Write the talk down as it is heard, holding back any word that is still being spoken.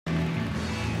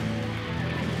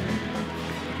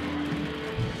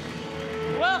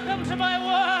Welcome to my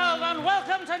world, and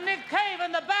welcome to Nick Cave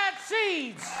and the Bad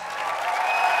Seeds.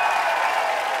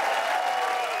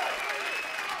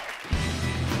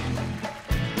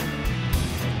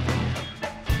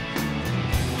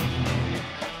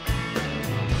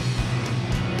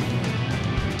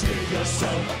 Dig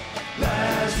yourself,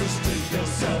 Lazarus, dig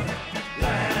yourself,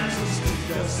 Lazarus,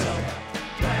 dig yourself,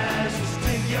 Lazarus,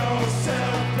 dig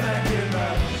yourself back in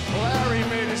the... Larry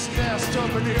made his nest up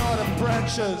in the autumn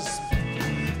branches,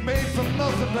 made from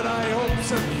nothing but high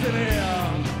hopes and thin air.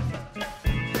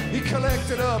 He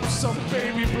collected up some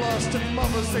baby blasted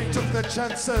mothers, they took their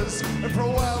chances, and for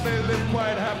a while they lived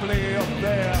quite happily up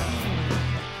there.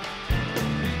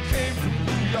 He came from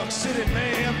New York City,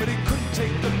 man, but he couldn't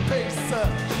take the pace.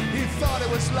 He thought it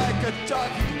was like a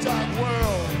dark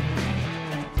world.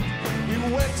 He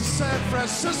went to San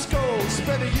Francisco,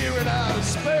 spent a year in outer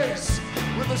space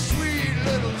with a sweet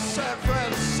little San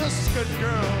Franciscan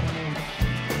girl.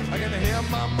 I can hear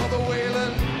my mother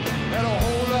wailing and a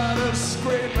whole lot of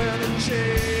screaming and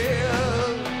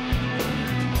cheers.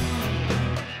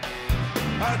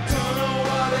 I don't know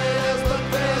what it is, but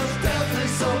there's definitely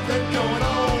something going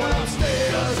on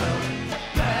upstairs.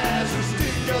 Lazarus,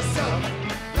 dig yourself,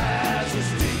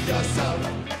 Lazarus, dig yourself,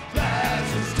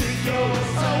 Lazarus, dig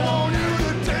yourself. I want you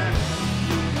to dance.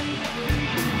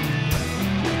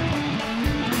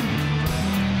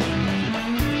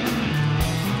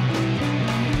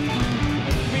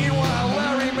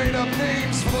 Made up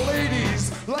names for the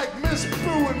ladies, like Miss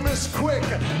Boo and Miss Quick.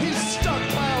 He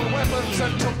stockpiled weapons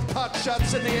and took pot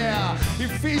shots in the air. He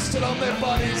feasted on their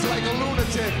bodies like a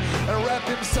lunatic and wrapped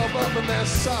himself up in their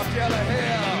soft yellow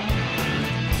hair.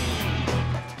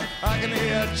 I can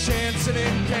hear chants and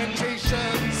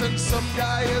incantations, and some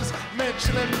guy is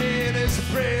mentioning me in his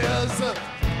prayers.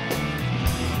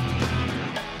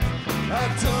 I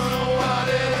don't know what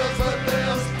it is, but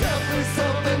there's definitely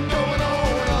something going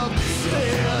on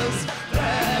upstairs.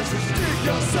 Lazarus, dig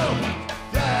yourself,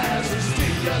 Lazarus,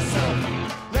 dig yourself,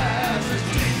 Lazarus,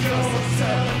 dig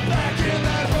yourself back in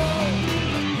that hole.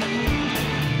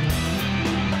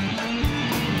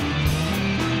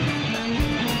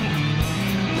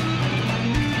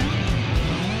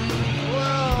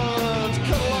 Well, to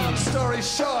cut a long story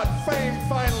short, fame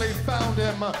finally found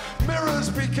him. Mirrors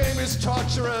became his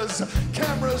torturers.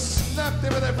 Cameras snapped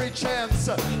him at every chance.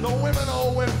 The women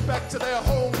all went back to their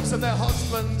homes and their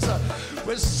husbands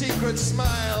with secret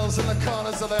smiles in the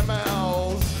corners of their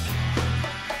mouths.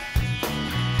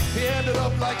 He ended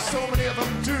up like so many of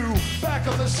them do, back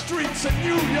on the streets of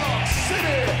New York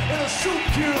City in a soup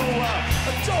queue,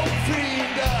 a dope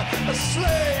fiend, a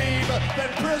slave,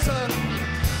 then prison,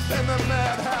 then the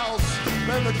madhouse,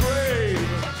 then the grave.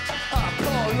 Ah,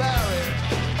 poor Larry.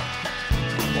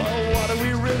 Well, what do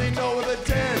we really know of the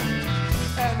dead,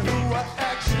 and who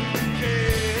actually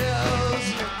cares?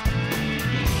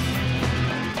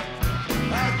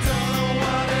 I don't know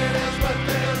what it is, but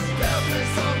there's definitely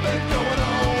something going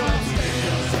on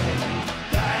upstairs.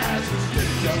 Lazarus,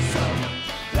 dig yourself,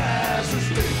 Lazarus,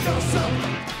 dig yourself,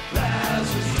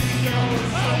 Lazarus, dig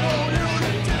yourself. I want you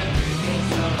to dig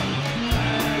yourself,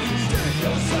 Lazarus, dig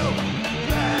yourself,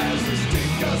 Lazarus,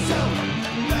 dig yourself,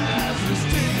 Lazarus,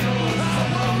 dig yourself. I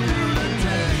want you to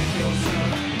dig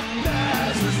yourself,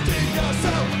 Lazarus, dig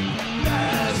yourself,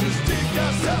 Lazarus, dig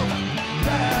yourself,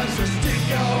 Lazarus, dig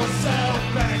yourself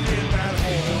back in that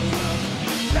hole.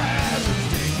 Lazarus,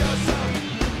 dig yourself,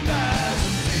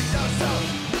 Lazarus, dig yourself,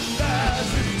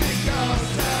 Lazarus, dig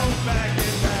yourself back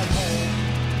in that hole.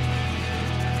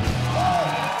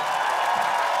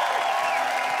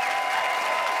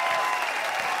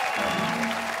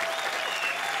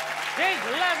 Dig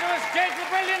Lazarus, dig the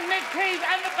brilliant Nick Cave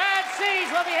and the Bad Seeds.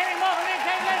 We'll be hearing more